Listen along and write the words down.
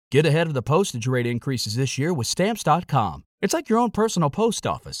Get ahead of the postage rate increases this year with Stamps.com. It's like your own personal post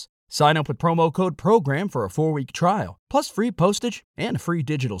office. Sign up with promo code PROGRAM for a 4-week trial, plus free postage and a free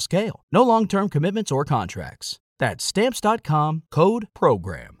digital scale. No long-term commitments or contracts. That's Stamps.com, code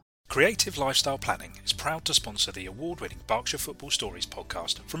PROGRAM. Creative Lifestyle Planning is proud to sponsor the award-winning Berkshire Football Stories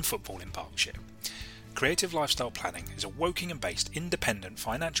podcast from Football in Berkshire. Creative Lifestyle Planning is a Wokingham-based independent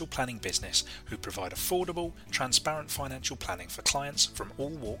financial planning business who provide affordable, transparent financial planning for clients from all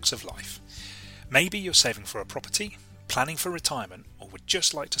walks of life. Maybe you're saving for a property, planning for retirement, or would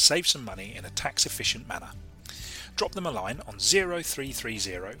just like to save some money in a tax-efficient manner. Drop them a line on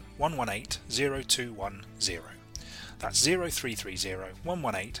 0330 118 0210. That's 0330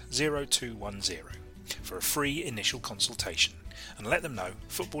 118 0210 for a free initial consultation, and let them know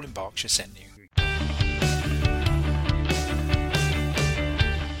Football in Berkshire sent you.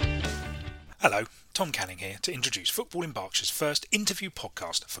 Hello, Tom Canning here to introduce Football in Berkshire's first interview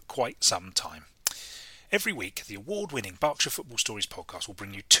podcast for quite some time. Every week, the award-winning Berkshire Football Stories podcast will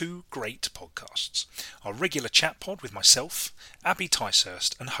bring you 2 great podcasts. Our regular chat pod with myself, Abby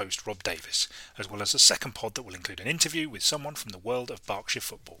Ticehurst and host Rob Davis, as well as a second pod that will include an interview with someone from the world of Berkshire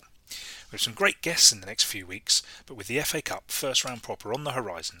football. We have some great guests in the next few weeks, but with the FA Cup first round proper on the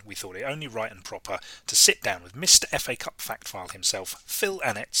horizon, we thought it only right and proper to sit down with Mr. FA Cup Factfile himself, Phil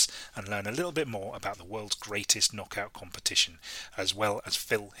Annets, and learn a little bit more about the world's greatest knockout competition, as well as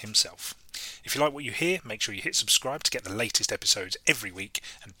Phil himself. If you like what you hear, make sure you hit subscribe to get the latest episodes every week,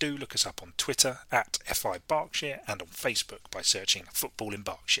 and do look us up on Twitter at FI Berkshire and on Facebook by searching Football in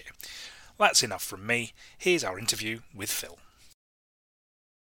Berkshire. That's enough from me. Here's our interview with Phil.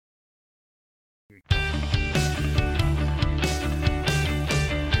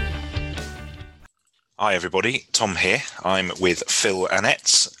 Hi everybody, Tom here. I'm with Phil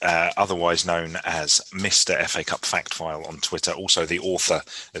Annets, otherwise known as Mr. FA Cup Factfile on Twitter, also the author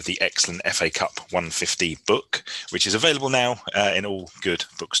of the excellent FA Cup 150 book, which is available now in all good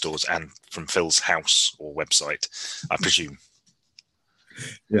bookstores and from Phil's house or website, I presume.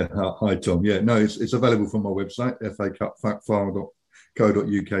 Yeah, hi Tom. Yeah, no, it's available from my website,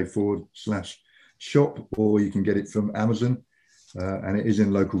 facupfactfile.co.uk/shop, or you can get it from Amazon, and it is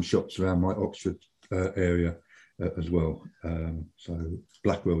in local shops around my Oxford area as well. So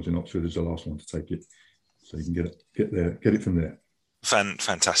Blackwell's in Oxford is the last one to take it, so you can get it from there.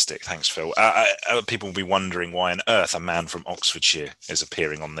 Fantastic, thanks Phil. People will be wondering why on earth a man from Oxfordshire is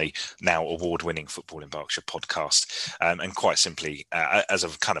appearing on the now award-winning Football in Berkshire podcast, and quite simply, as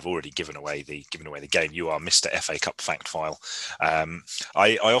I've kind of already given away the game, you are Mr. FA Cup Factfile.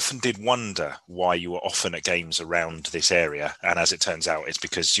 I often did wonder why you were often at games around this area, and as it turns out, it's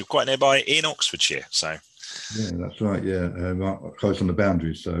because you're quite nearby in Oxfordshire. So. Yeah, that's right. Yeah, close on the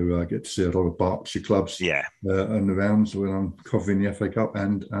boundaries, so I get to see a lot of Berkshire clubs. Yeah, on the rounds when I'm covering the FA Cup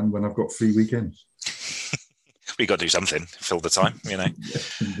and when I've got free weekends. We got to do something, fill the time, you know.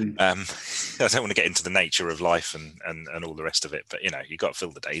 Yeah, I don't want to get into the nature of life and all the rest of it, but you know, you got to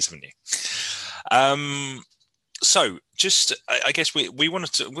fill the days, haven't you? So, just I guess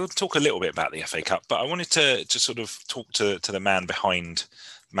we'll talk a little bit about the FA Cup, but I wanted to sort of talk to the man behind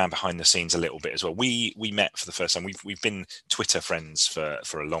the scenes a little bit as well. We met for the first time. We've been Twitter friends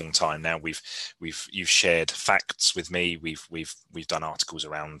for a long time now. You've shared facts with me. We've done articles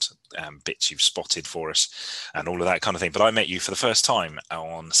around bits you've spotted for us and all of that kind of thing. But I met you for the first time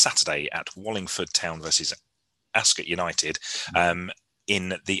on Saturday at Wallingford Town versus Ascot United,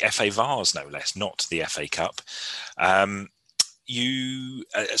 in the FA Vars, no less, not the FA Cup.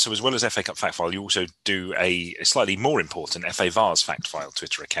 So as well as FA Cup Factfile, you also do a slightly more important FA Vars Factfile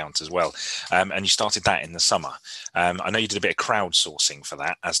Twitter account as well, and you started that in the summer. I know you did a bit of crowdsourcing for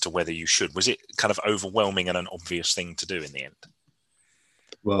that as to whether you should. Was it kind of overwhelming and an obvious thing to do in the end?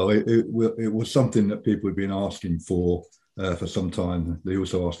 well, it was something that people had been asking for some time. They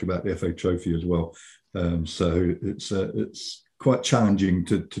also ask about the FA Trophy as well, so it's quite challenging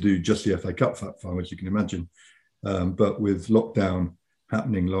to do just the FA Cup Factfile, as you can imagine. But with lockdown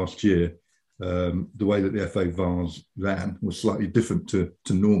happening last year, the way that the FA Vars ran was slightly different to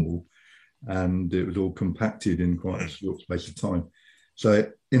normal, and it was all compacted in quite a short space of time.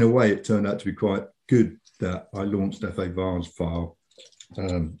 So in a way, it turned out to be quite good that I launched FA Vars Fact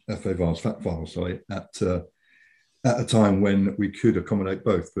File, at a time when we could accommodate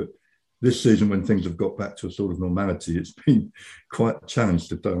both. But this season, when things have got back to a sort of normality, it's been quite a challenge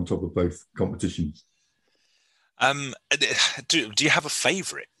to stay on top of both competitions. Do you have a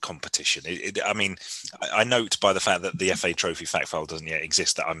favourite competition? I mean, I note by the fact that the FA Trophy Fact File doesn't yet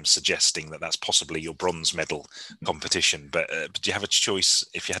exist that I'm suggesting that that's possibly your bronze medal competition. But do you have a choice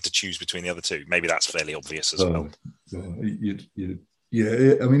if you had to choose between the other two? Maybe that's fairly obvious as well. You'd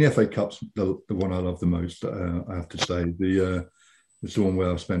Yeah, I mean, the FA Cup's the one I love the most. I have to say, it's the one where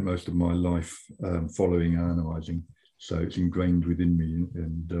I've spent most of my life following and analysing, so it's ingrained within me.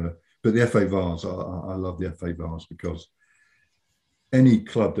 And but the FA Vars, I love the FA Vars because any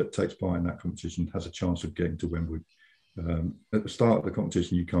club that takes part in that competition has a chance of getting to Wembley. At the start of the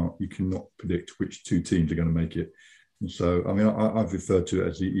competition, you cannot predict which two teams are going to make it. And so, I mean, I've referred to it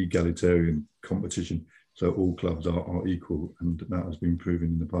as the egalitarian competition. So all clubs are equal, and that has been proven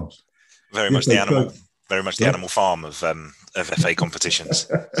in the past. Very much the animal farm of FA competitions.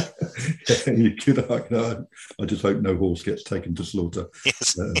 You could argue. I just hope no horse gets taken to slaughter.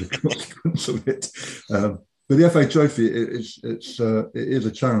 Yes. As a consequence of it. But the FA Trophy, it is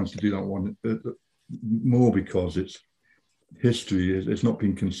a challenge to do that one, more because its history it's not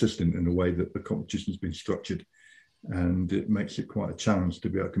been consistent in the way that the competition has been structured, and it makes it quite a challenge to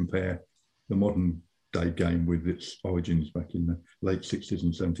be able to compare the modern day game with its origins back in the late 60s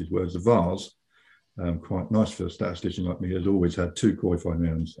and 70s, whereas the Vars, quite nice for a statistician like me, has always had 2 qualifying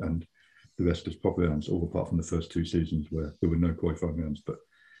rounds and the rest is proper rounds, all apart from the first 2 seasons where there were no qualifying rounds. But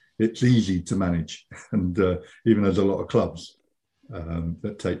it's easy to manage, and even there's a lot of clubs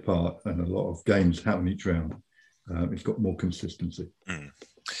that take part and a lot of games happen each round, it's got more consistency.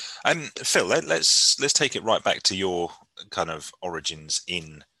 Phil, let's take it right back to your kind of origins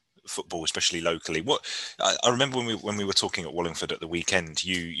in football, especially locally. What I remember when we were talking at Wallingford at the weekend,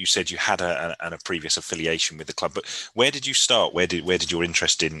 you said you had a previous affiliation with the club, but where did you start? Where did your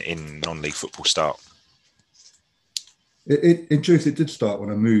interest in non-league football start? In truth, it did start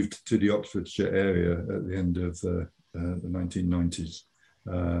when I moved to the Oxfordshire area at the end of the 1990s.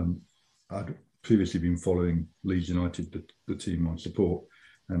 I'd previously been following Leeds United, the team I support,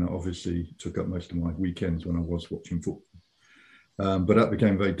 and I obviously took up most of my weekends when I was watching football. But that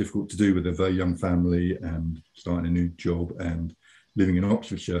became very difficult to do with a very young family and starting a new job and living in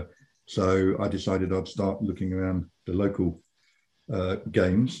Oxfordshire. So I decided I'd start looking around the local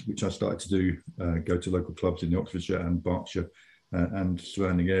games, which I started to do, go to local clubs in the Oxfordshire and Berkshire and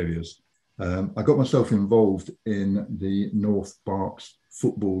surrounding areas. I got myself involved in the North Berks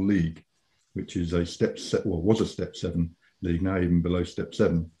Football League, which is was a Step 7 league, now even below Step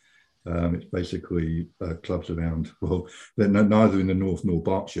 7. It's basically clubs around, well, they're neither in the North nor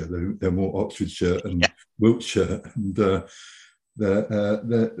Berkshire, they're more Oxfordshire and Wiltshire. And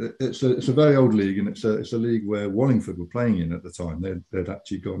it's a very old league, and it's a league where Wallingford were playing in at the time. They'd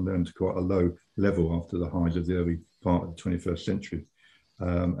actually gone down to quite a low level after the highs of the early part of the 21st century.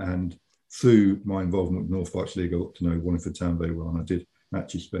 And through my involvement with North Berks League, I got to know Wallingford Town very well, and I did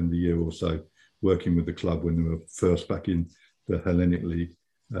actually spend a year or so working with the club when they were first back in the Hellenic League,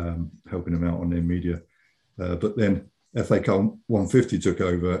 helping them out on their media. But then FA Cup 150 took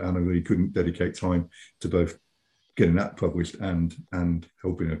over, and I really couldn't dedicate time to both getting that published and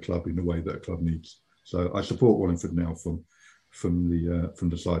helping a club in the way that a club needs. So I support Wallingford now from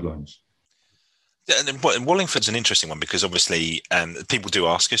the sidelines. And Wallingford's an interesting one because obviously people do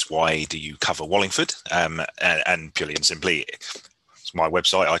ask us, why do you cover Wallingford? And purely and simply, it's my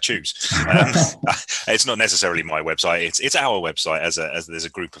website, I choose. It's not necessarily my website, it's our website as there's a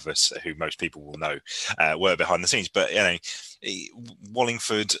group of us who most people will know work behind the scenes. But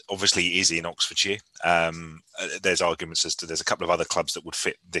Wallingford obviously is in Oxfordshire. There's arguments as to there's a couple of other clubs that would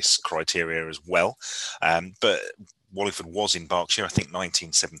fit this criteria as well. But Wallingford was in Berkshire, I think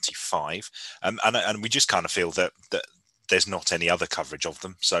 1975, and we just kind of feel that there's not any other coverage of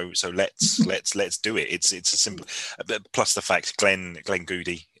them, so let's do it. It's a simple. Plus the fact Glenn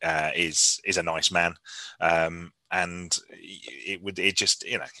Goody is a nice man, and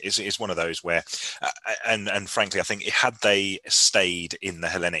it's one of those where, and frankly, I think had they stayed in the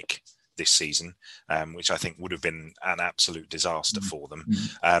Hellenic this season, which I think would have been an absolute disaster for them,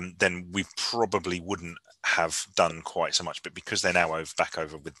 then we probably wouldn't have done quite so much. But because they're now back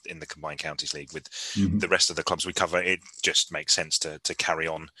over in the Combined Counties League with the rest of the clubs we cover, it just makes sense to carry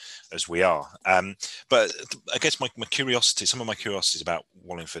on as we are. But I guess some of my curiosities about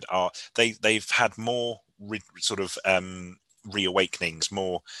Wallingford are they've had more reawakenings,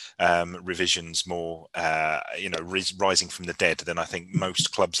 more revisions, more rising from the dead than I think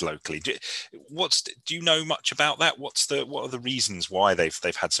most clubs locally. Do you know much about that? What are the reasons why they've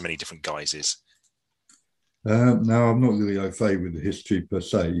had so many different guises? No, I'm not really au fait with the history per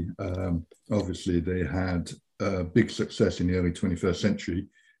se. Obviously, they had big success in the early 21st century.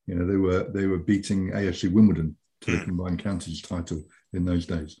 They were beating AFC Wimbledon to the Combined Counties title in those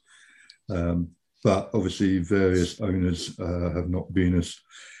days. But obviously, various owners have not been as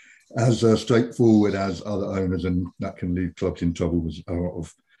straightforward as other owners, and that can leave clubs in trouble, as a lot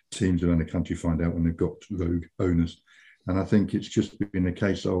of teams around the country find out when they've got rogue owners. And I think it's just been a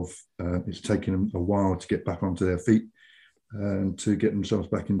case of it's taken them a while to get back onto their feet and to get themselves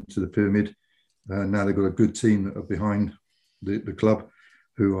back into the pyramid. Now they've got a good team that are behind the club,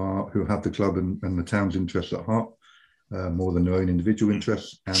 who have the club and the town's interests at heart, more than their own individual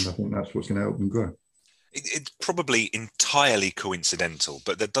interests. And I think that's what's going to help them grow. It's probably entirely coincidental,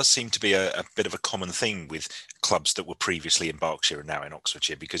 but there does seem to be a bit of a common theme with clubs that were previously in Berkshire and now in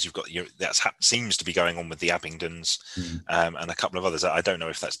Oxfordshire, because you've got seems to be going on with the Abingdons and a couple of others. I don't know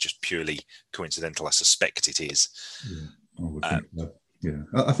if that's just purely coincidental. I suspect it is. Yeah, I would think that. Yeah,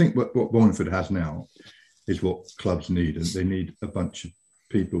 I think what Wallingford has now is what clubs need, and they need a bunch of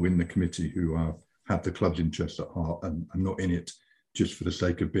people in the committee who have the club's interests at heart and not in it just for the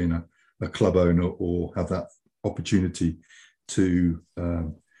sake of being a club owner or have that opportunity to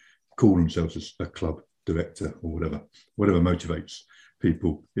call themselves a club director or whatever motivates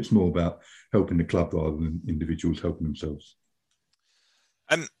people. It's more about helping the club rather than individuals helping themselves.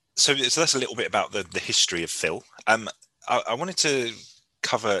 So that's a little bit about the history of Phil. I wanted to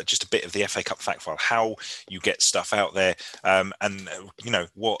cover just a bit of the FA Cup Factfile, how you get stuff out there, and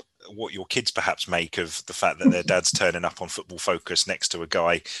what your kids perhaps make of the fact that their dad's turning up on Football Focus next to a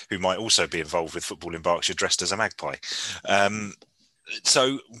guy who might also be involved with football in Berkshire dressed as a magpie.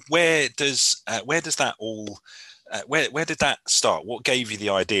 So where does that all where did that start? What gave you the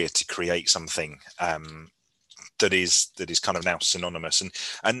idea to create something that is kind of now synonymous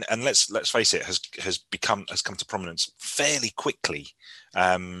and let's face it, has come to prominence fairly quickly.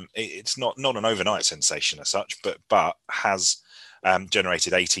 It's not an overnight sensation as such, but has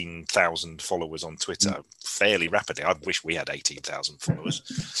generated 18,000 followers on Twitter fairly rapidly. I wish we had 18,000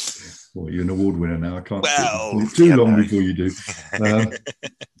 followers. Well, you're an award winner now. I can't too long before you do.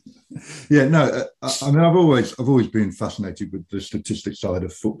 Yeah, no. I mean, I've always been fascinated with the statistics side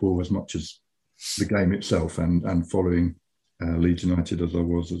of football as much as the game itself, and following Leeds United as I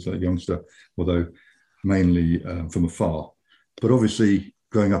was as a youngster, although mainly from afar. But obviously,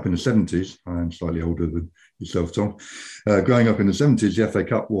 growing up in the 70s, I am slightly older than yourself, Tom. Growing up in the 70s, the FA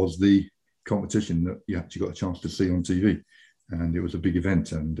Cup was the competition that you actually got a chance to see on TV. And it was a big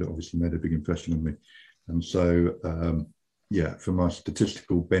event and obviously made a big impression on me. And so, for my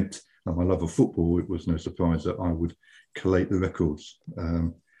statistical bent and my love of football, it was no surprise that I would collate the records.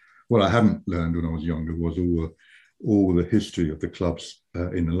 What I hadn't learned when I was younger was all the history of the clubs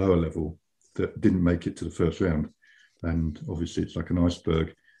in the lower level that didn't make it to the first round. And obviously, it's like an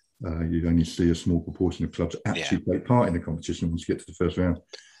iceberg. You only see a small proportion of clubs actually take part in the competition once you get to the first round.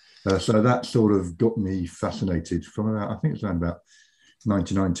 So that sort of got me fascinated from around, I think it's around about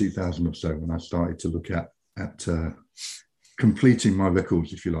 99, 2000 or so, when I started to look at completing my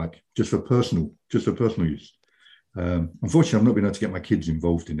records, if you like, just for personal use. Unfortunately, I've not been able to get my kids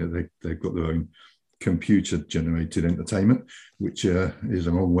involved in it. They've got their own computer-generated entertainment, which is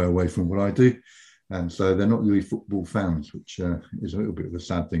a long way away from what I do. And so they're not really football fans, which is a little bit of a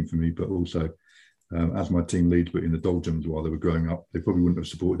sad thing for me. But also, as my team leads were in the doldrums while they were growing up, they probably wouldn't have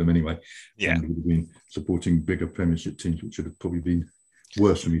supported them anyway. Yeah. And would have been supporting bigger Premiership teams, which would have probably been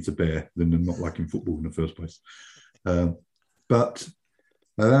worse for me to bear than them not liking football in the first place. But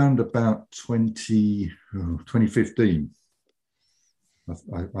around about 2015,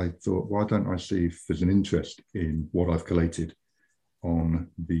 I thought, why don't I see if there's an interest in what I've collated on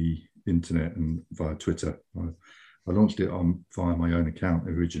the internet and via Twitter. I launched it via my own account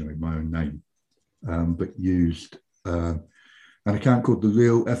originally, my own name, but used an account called The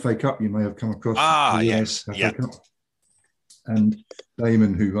Real FA Cup. You may have come across. Yes. FA Cup. And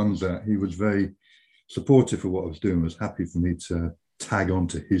Damon, who runs that, he was very supportive of what I was doing, was happy for me to tag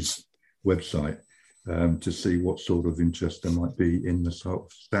onto his website to see what sort of interest there might be in the sort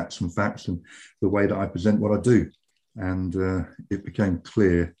of stats and facts and the way that I present what I do. And it became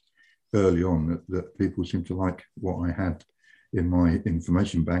clear early on that people seemed to like what I had in my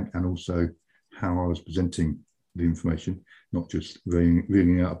information bank, and also how I was presenting the information, not just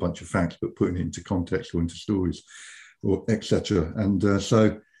reading out a bunch of facts, but putting it into context or into stories, or etc. And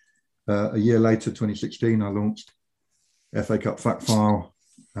so a year later, 2016, I launched FA Cup Factfile,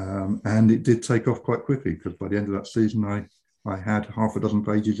 and it did take off quite quickly, because by the end of that season, I had half a dozen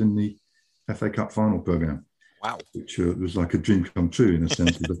pages in the FA Cup final programme. Wow. Which was like a dream come true, in a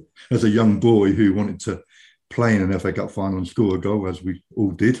sense. As a young boy who wanted to play in an FA Cup final and score a goal, as we all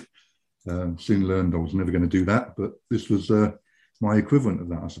did, soon learned I was never going to do that. But this was my equivalent of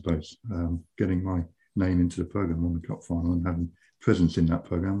that, I suppose. Getting my name into the programme on the Cup final and having presence in that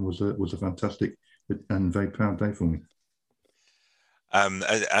programme was a fantastic and very proud day for me.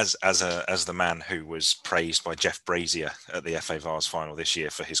 As the man who was praised by Jeff Brazier at the FA Vars final this year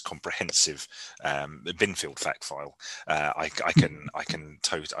for his comprehensive Binfield fact file,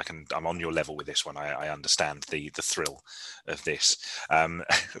 I'm on your level with this one. I understand the thrill of this.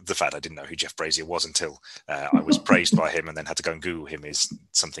 The fact I didn't know who Jeff Brazier was until I was praised by him and then had to go and Google him is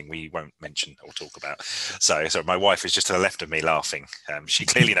something we won't mention or talk about. So my wife is just to the left of me laughing. She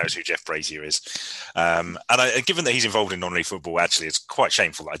clearly knows who Jeff Brazier is, and given that he's involved in non-league football, actually it's quite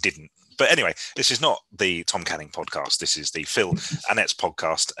shameful that I didn't. But anyway, this is not the Tom Canning podcast. This is the Phil Annets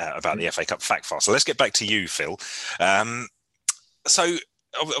podcast about the FA Cup Factfile. So let's get back to you, Phil. So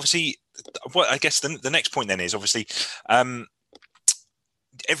obviously, what I guess the next point then is obviously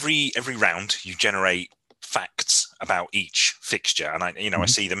every round you generate facts about each fixture, and I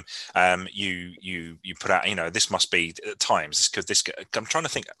see them. You put out, this must be times. I'm trying to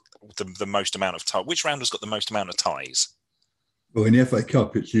think the most amount of ties. Which round has got the most amount of ties? Well, in the FA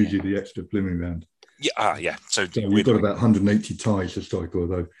Cup, it's usually the extra preliminary round. Yeah. So we've got about 180 ties historically,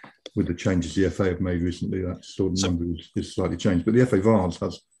 although with the changes the FA have made recently, that sort of number is slightly changed. But the FA Vars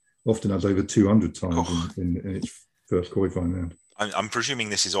often has over 200 ties in its first qualifying round. I'm presuming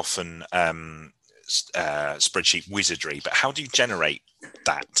this is often spreadsheet wizardry, but how do you generate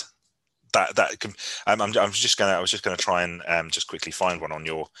that? I was just gonna try and just quickly find one on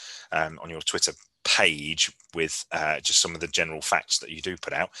your Twitter page with just some of the general facts that you do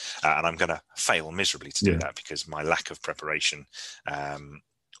put out, and I'm going to fail miserably to do that because my lack of preparation on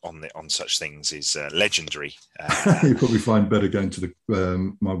such things is legendary. You probably find better going to the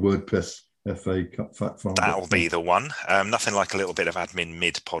my WordPress FA Cup fact file. That'll be the one. Nothing like a little bit of admin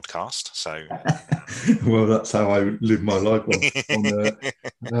mid podcast. So, well, that's how I live my life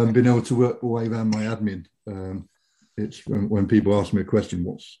on being able to work my way around my admin. It's when people ask me a question,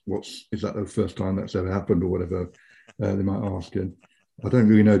 is that the first time that's ever happened or whatever, they might ask. And I don't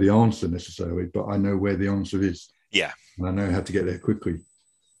really know the answer necessarily, but I know where the answer is. Yeah. And I know how to get there quickly.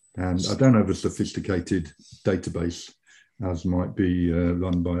 And I don't have a sophisticated database as might be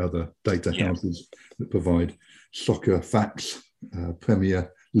run by other data houses that provide soccer facts,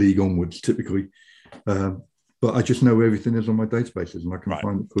 Premier League onwards typically. But I just know where everything is on my databases and I can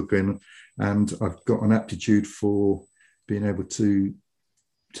find it quickly. And I've got an aptitude for being able to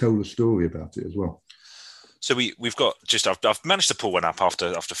tell the story about it as well. So we've got I've managed to pull one up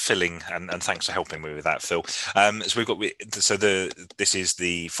after filling, and thanks for helping me with that, Phil. So this is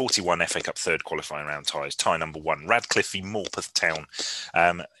the 41 FA Cup third qualifying round ties. Tie number 1, Radcliffe v Morpeth Town.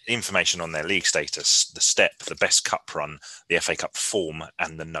 Information on their league status, the step, the best cup run, the FA Cup form,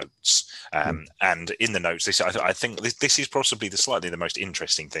 and the notes. And in the notes, I think this is possibly the most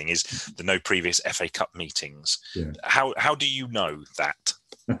interesting thing is the no previous FA Cup meetings. Yeah. How do you know that?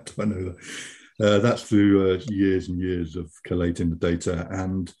 How do I know that? That's through years and years of collating the data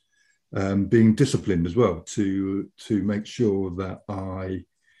and being disciplined as well to make sure that I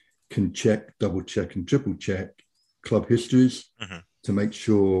can check, double check and triple check club histories to make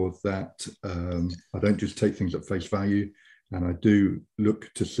sure that I don't just take things at face value, and I do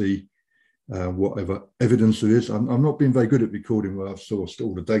look to see whatever evidence there is. I'm not being very good at recording where I've sourced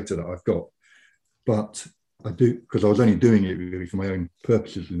all the data that I've got, but I do, because I was only doing it really for my own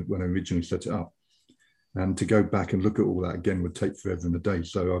purposes when I originally set it up. And to go back and look at all that again would take forever and a day.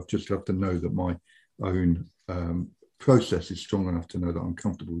 So I've just have to know that my own process is strong enough to know that I'm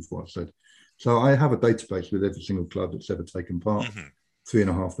comfortable with what I've said. So I have a database with every single club that's ever taken part,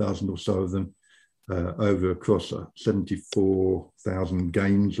 3,500 or so of them, over across 74,000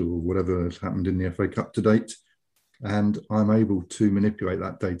 games or whatever has happened in the FA Cup to date. And I'm able to manipulate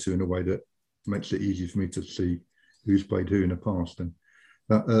that data in a way that makes it easy for me to see who's played who in the past. And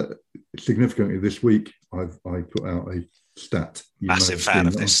significantly this week, I put out a stat. Massive fan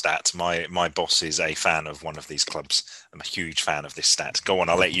of this stat. My boss is a fan of one of these clubs. I'm a huge fan of this stat. Go on,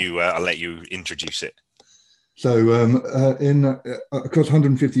 I'll let you introduce it. So across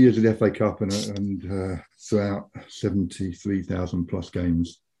 150 years of the FA Cup and throughout 73,000 plus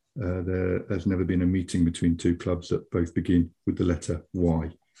games, there's never been a meeting between two clubs that both begin with the letter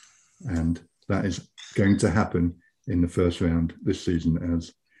Y. And that is going to happen in the first round this season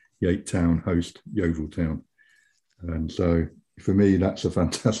as Yate Town host Yeovil Town. And so for me, that's a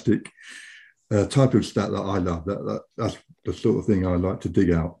fantastic type of stat that I love. That's the sort of thing I like to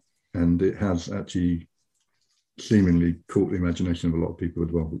dig out. And it has actually seemingly caught the imagination of a lot of people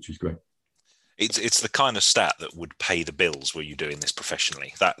as well, which is great. It's the kind of stat that would pay the bills were you doing this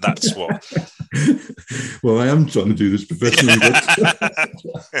professionally. That's what. Well, I am trying to do this professionally, but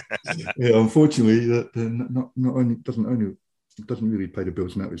unfortunately, that not only doesn't only doesn't really pay the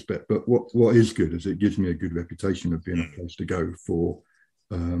bills in that respect. But what is good is it gives me a good reputation of being a place to go for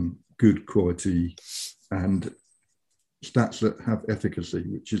good quality and stats that have efficacy,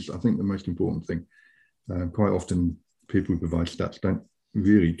 which is, I think, the most important thing. Quite often, people who provide stats don't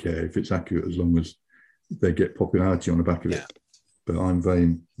really care if it's accurate as long as they get popularity on the back of it. But I'm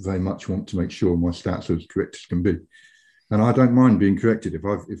very, very much want to make sure my stats are as correct as can be. And I don't mind being corrected.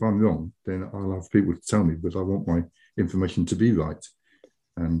 If I'm wrong, then I'll have people to tell me, because I want my information to be right.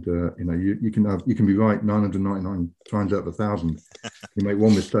 And you can be right 999 times out of 1,000. You make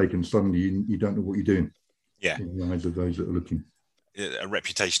one mistake and suddenly you don't know what you're doing. Yeah, in the eyes of those that are looking. A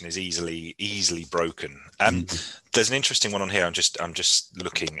reputation is easily broken. There's an interesting one on here. I'm just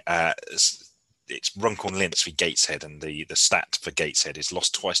looking at. It's Runcorn Linz v Gateshead, and the stat for Gateshead is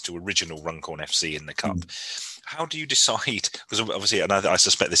lost twice to original Runcorn FC in the Cup. How do you decide? Because obviously, and I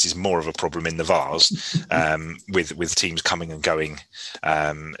suspect this is more of a problem in the Vars, with teams coming and going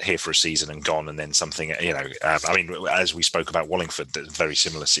here for a season and gone, and then something. I mean, as we spoke about Wallingford, a very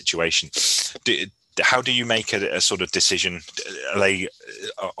similar situation. How do you make a sort of decision? Are they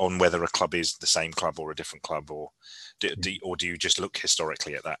on whether a club is the same club or a different club, or do you just look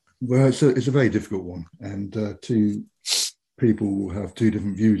historically at that? Well, it's a very difficult one, and two people have two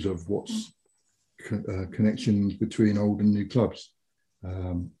different views of what's connections between old and new clubs.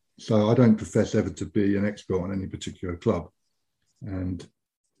 So I don't profess ever to be an expert on any particular club, and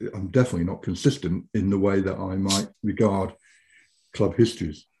I'm definitely not consistent in the way that I might regard club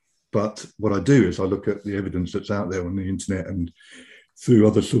histories. But what I do is I look at the evidence that's out there on the internet and through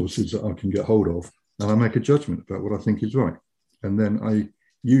other sources that I can get hold of, and I make a judgment about what I think is right. And then I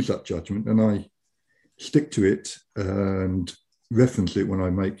use that judgment and I stick to it and reference it when I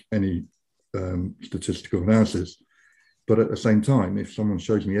make any statistical analysis. But at the same time, if someone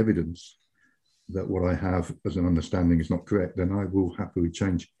shows me evidence that what I have as an understanding is not correct, then I will happily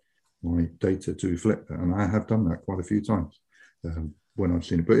change my data to reflect that. And I have done that quite a few times. When I've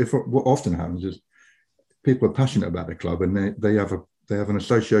seen it. But what often happens is people are passionate about the club, and they have an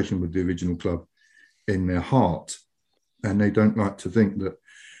association with the original club in their heart, and they don't like to think that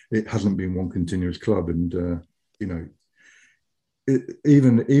it hasn't been one continuous club. And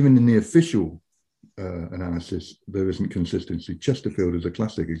even in the official analysis, there isn't consistency. Chesterfield is a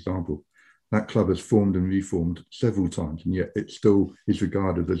classic example. That club has formed and reformed several times, and yet it still is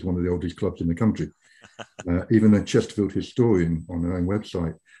regarded as one of the oldest clubs in the country. Even a Chesterfield historian on their own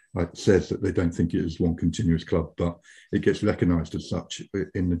website says that they don't think it is one continuous club, but it gets recognised as such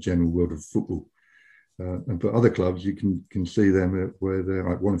in the general world of football. And for other clubs, you can see them where they're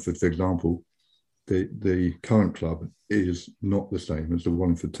like Wallingford, for example. The current club is not the same as the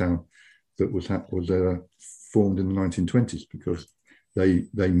Wallingford town that was formed in the 1920s, because they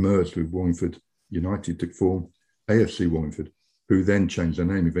merged with Wallingford United to form AFC Wallingford, who then changed their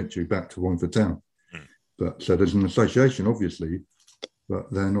name eventually back to Wallingford Town. But so there's an association, obviously,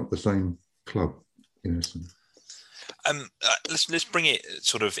 but they're not the same club in essence. Let's bring it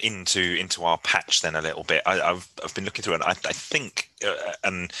sort of into our patch then a little bit. I've been looking through it, and I think,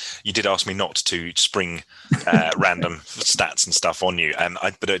 and you did ask me not to spring random stats and stuff on you.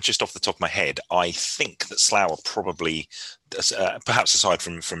 But just off the top of my head, I think that Slough are probably, perhaps aside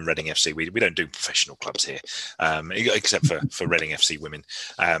from Reading FC, we don't do professional clubs here, except for Reading FC women.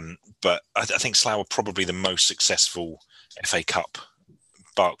 But I think Slough are probably the most successful FA Cup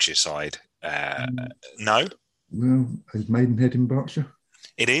Berkshire side. No. Well, is Maidenhead in Berkshire?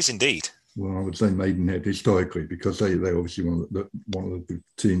 It is indeed. Well, I would say Maidenhead historically, because they obviously one of the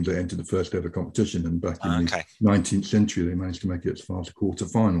teams that entered the first ever competition, and back in the 19th century they managed to make it as far as the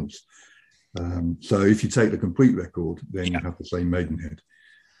quarterfinals. So if you take the complete record, then you have to say Maidenhead.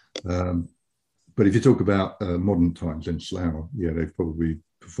 But if you talk about modern times, then Slough, they've probably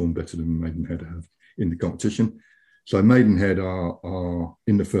performed better than Maidenhead have in the competition. So Maidenhead are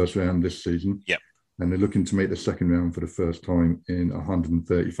in the first round this season. Yep. And they're looking to make the second round for the first time in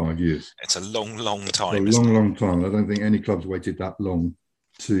 135 years. It's a long time. Long time. I don't think any club's waited that long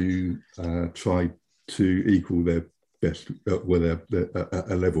to try to equal their best,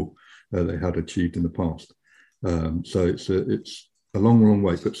 a level they had achieved in the past. So it's a long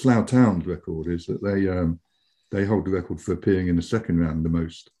wait. But Slough Town's record is that they hold the record for appearing in the second round the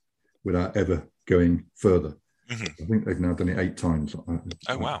most without ever going further. Mm-hmm. I think they've now done it 8 times.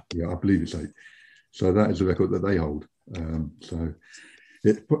 Oh, wow. I believe it's 8. So that is a record that they hold. So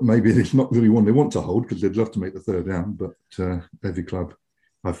maybe it's not really one they want to hold, because they'd love to make the third round. But every club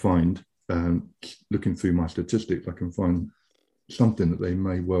I find, looking through my statistics, I can find something that they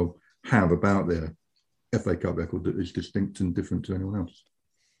may well have about their FA Cup record that is distinct and different to anyone else.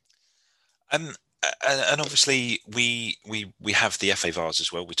 And obviously we have the FA Vars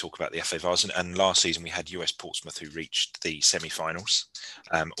as well. We talk about the FA Vars, and last season we had US Portsmouth who reached the semi-finals,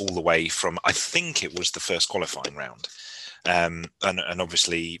 all the way from, I think it was the first qualifying round. And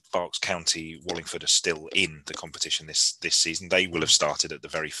obviously Berks County, Wallingford are still in the competition this season. They will have started at the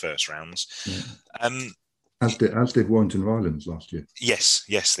very first rounds. Yeah. As did Warrington Rylands last year. Yes,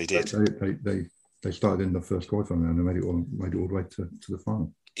 they did. They started in the first qualifying round and made it all the way to the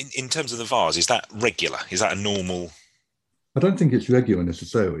final. In terms of the Vars, is that regular? Is that a normal? I don't think it's regular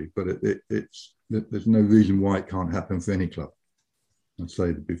necessarily, but it's there's no reason why it can't happen for any club. I'd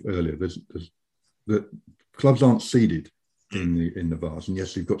say earlier, the clubs aren't seeded in the Vars, and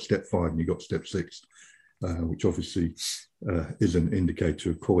yes, you've got step 5 and you've got step 6, which obviously is an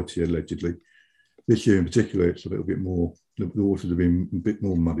indicator of quality allegedly. This year in particular, it's a little bit more. The waters have been a bit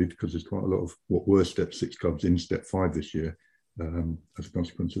more muddied because there's quite a lot of what were step 6 clubs in step 5 this year. As a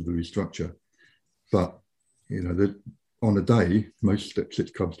consequence of the restructure. But, on a day, most step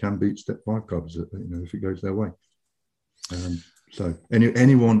 6 clubs can beat step 5 clubs, if it goes their way. So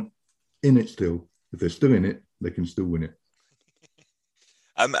anyone in it still, if they're still in it, they can still win it.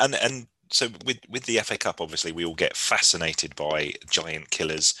 And so with the FA Cup, obviously, we all get fascinated by giant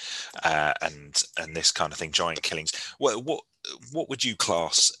killers and this kind of thing, giant killings. What would you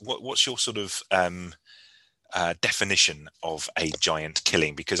class? What's your sort of definition of a giant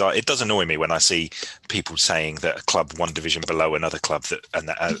killing? Because it does annoy me when I see people saying that a club one division below another club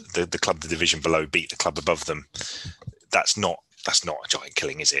the club the division below beat the club above them. That's not a giant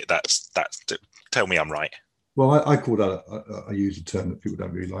killing, is it? That's tell me I'm right. Well, I call that I use a term that people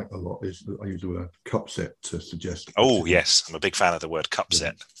don't really like a lot. Is I use the word cup set to suggest. Oh yes, I'm a big fan of the word cup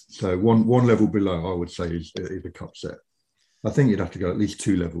set. So one level below, I would say, is a cup set. I think you'd have to go at least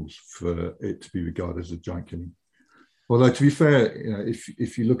 2 levels for it to be regarded as a giant killing. Although, to be fair,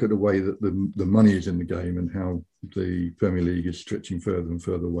 if you look at the way that the money is in the game and how the Premier League is stretching further and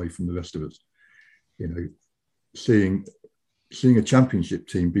further away from the rest of us, seeing a Championship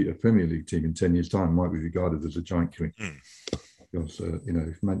team beat a Premier League team in 10 years' time might be regarded as a giant killing. Because,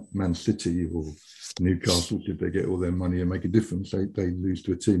 if Man City or Newcastle, did they get all their money and make a difference, they lose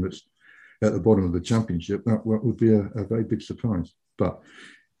to a team that's at the bottom of the Championship, that would be a very big surprise. But,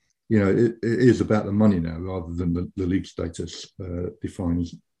 it is about the money now rather than the league status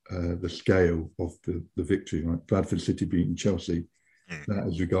defines the scale of the victory. Like Bradford City beating Chelsea, that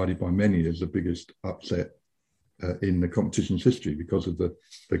is regarded by many as the biggest upset in the competition's history because of the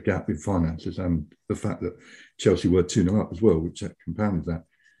gap in finances and the fact that Chelsea were 2-0 up as well, which compounded that.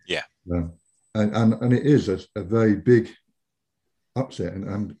 Yeah. And it is a very big upset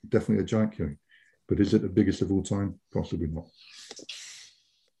and definitely a giant killing. But is it the biggest of all time? Possibly not.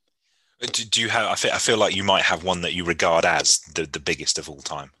 Do you have? I feel like you might have one that you regard as the biggest of all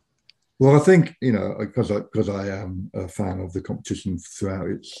time. Well, I think because I am a fan of the competition throughout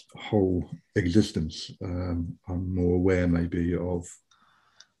its whole existence. I'm more aware maybe of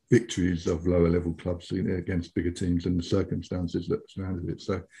victories of lower level clubs against bigger teams and the circumstances that surrounded it.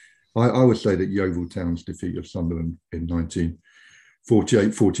 So, I would say that Yeovil Town's defeat of Sunderland in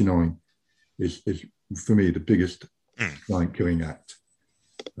 1948-49 is for me the biggest giant killing act.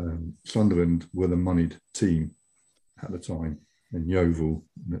 Sunderland were the moneyed team at the time, and Yeovil,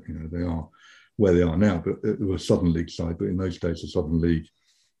 they are where they are now, but it was a Southern League side. But in those days, the Southern League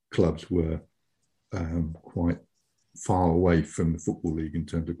clubs were quite far away from the Football League in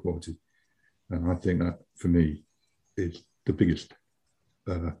terms of quality. And I think that, for me, is the biggest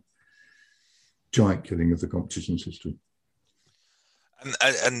giant killing of the competition's history.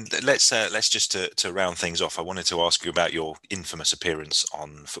 And let's just to round things off, I wanted to ask you about your infamous appearance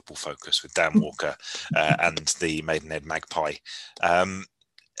on Football Focus with Dan Walker and the Maidenhead Magpie.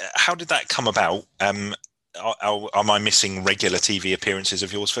 How did that come about? Am I missing regular TV appearances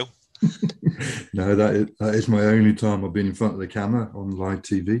of yours, Phil? No, that is my only time I've been in front of the camera on live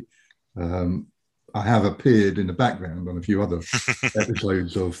TV. I have appeared in the background on a few other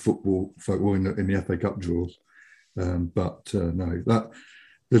episodes of Football in the FA Cup draws. But no,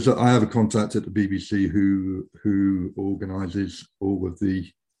 I have a contact at the BBC who organises all of the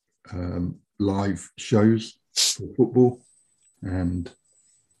live shows for football, and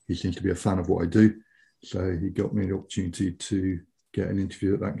he seems to be a fan of what I do. So he got me the opportunity to get an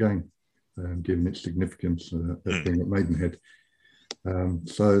interview at that game, given its significance being at Maidenhead.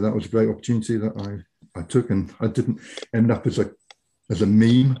 So that was a great opportunity that I took, and I didn't end up as a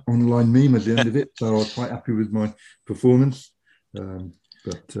meme, online meme at the end of it. So I was quite happy with my performance.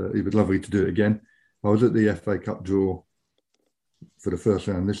 But it was lovely to do it again. I was at the FA Cup draw for the first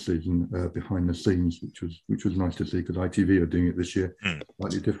round this season, behind the scenes, which was nice to see, because ITV are doing it this year,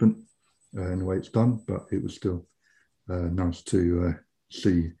 slightly different. in the way it's done, but it was still nice to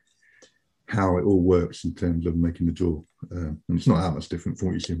see how it all works in terms of making the draw. And it's not that much different from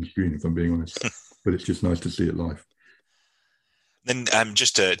what you see on the screen, if I'm being honest, but it's just nice to see it live. Then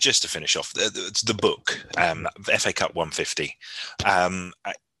just to finish off, the book, FA Cup 150.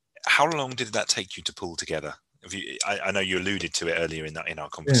 How long did that take you to pull together? I know you alluded to it earlier in our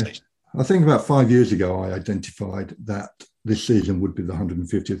conversation. Yeah. I think about 5 years ago, I identified that this season would be the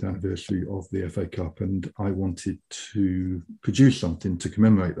 150th anniversary of the FA Cup, and I wanted to produce something to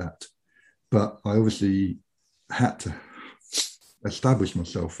commemorate that. But I obviously had to establish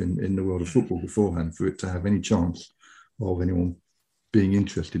myself in the world of football beforehand for it to have any chance of anyone being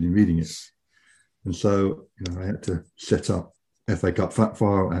interested in reading it. And so, I had to set up FA Cup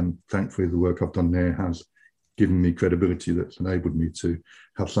Factfile, and thankfully the work I've done there has given me credibility that's enabled me to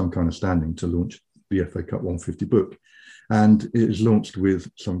have some kind of standing to launch the FA Cup 150 book. And it is launched with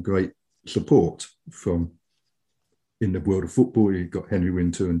some great support from in the world of football. You've got Henry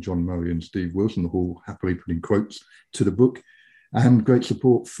Winter and John Murray and Steve Wilson, all happily putting quotes to the book, and great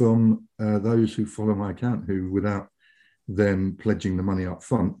support from those who follow my account, who without them pledging the money up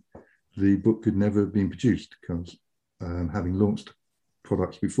front, the book could never have been produced, because having launched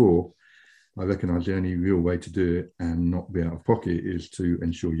products before, I recognise the only real way to do it and not be out of pocket is to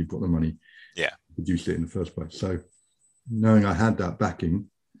ensure you've got the money to produce it in the first place. So knowing I had that backing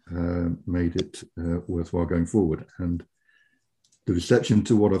made it worthwhile going forward. And the reception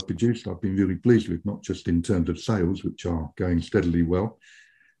to what I've produced, I've been really pleased with, not just in terms of sales, which are going steadily well,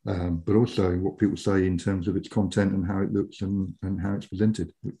 but also what people say in terms of its content and how it looks and how it's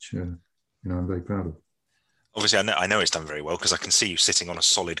presented, which I'm very proud of. Obviously, I know it's done very well because I can see you sitting on a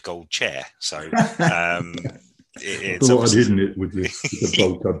solid gold chair. So it's I thought I'd hidden it with the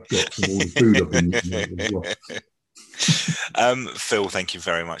bulk I've got from all the food I've been eating as well. Phil, thank you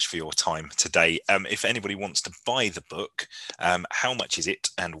very much for your time today. If anybody wants to buy the book, how much is it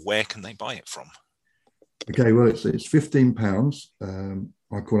and where can they buy it from? Okay, well, it's £15.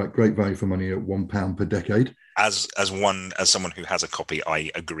 I call that great value for money at £1 per decade. As someone who has a copy, I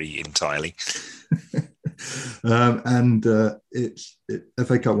agree entirely. And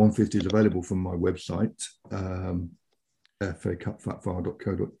FA Cup 150 is available from my website,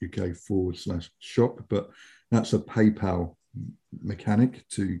 facupfactfile.co.uk/shop, but that's a PayPal mechanic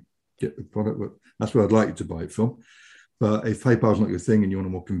to get the product. But that's where I'd like you to buy it from. But if PayPal's not your thing and you want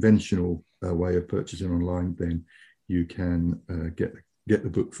a more conventional way of purchasing online, then you can get the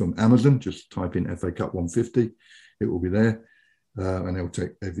book from Amazon. Just type in FA Cup 150, it will be there, and they'll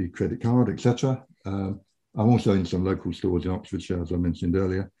take every credit card, etc. I'm also in some local stores in Oxfordshire, as I mentioned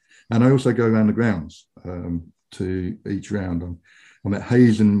earlier, and I also go around the grounds to each round. I'm at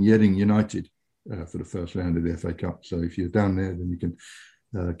Hayes and Yeading United for the first round of the FA Cup. So if you're down there, then you can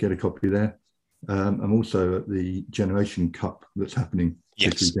get a copy there. I'm also at the Generation Cup that's happening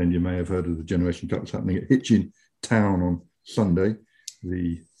this weekend. You may have heard of the Generation Cup that's happening at Hitchin Town on Sunday,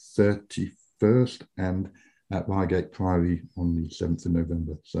 the 31st, and at Reigate Priory on the 7th of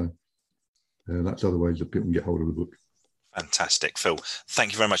November. So that's other ways that people can get hold of the book. Fantastic. Phil,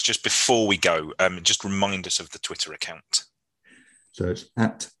 thank you very much. Just before we go, just remind us of the Twitter account. So it's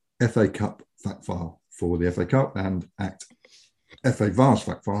at FA Cup Factfile for the FA Cup and at FA Vars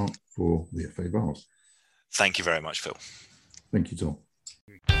Factfile for the FA Vars. Thank you very much, Phil. Thank you, Tom.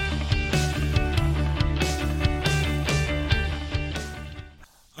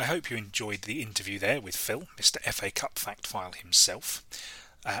 I hope you enjoyed the interview there with Phil, Mr. FA Cup Factfile himself.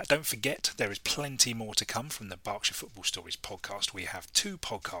 Don't forget, there is plenty more to come from the Berkshire Football Stories podcast. We have 2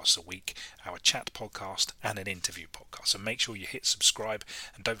 podcasts a week, our chat podcast and an interview podcast. So make sure you hit subscribe,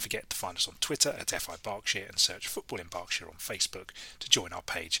 and don't forget to find us on Twitter at FI Berkshire and search Football in Berkshire on Facebook to join our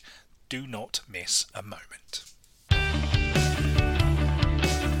page. Do not miss a moment.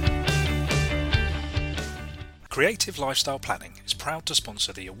 Creative Lifestyle Planning is proud to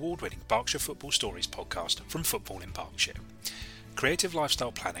sponsor the award-winning Berkshire Football Stories podcast from Football in Berkshire. Creative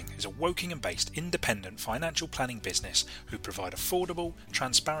Lifestyle Planning is a Wokingham-based independent financial planning business who provide affordable,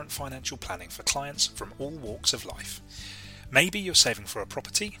 transparent financial planning for clients from all walks of life. Maybe you're saving for a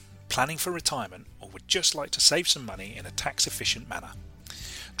property, planning for retirement, or would just like to save some money in a tax-efficient manner.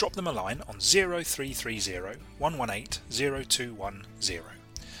 Drop them a line on 0330 118 0210.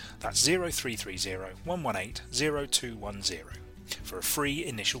 That's 0330 118 0210 for a free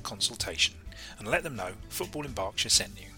initial consultation, and let them know Football in Berkshire sent you.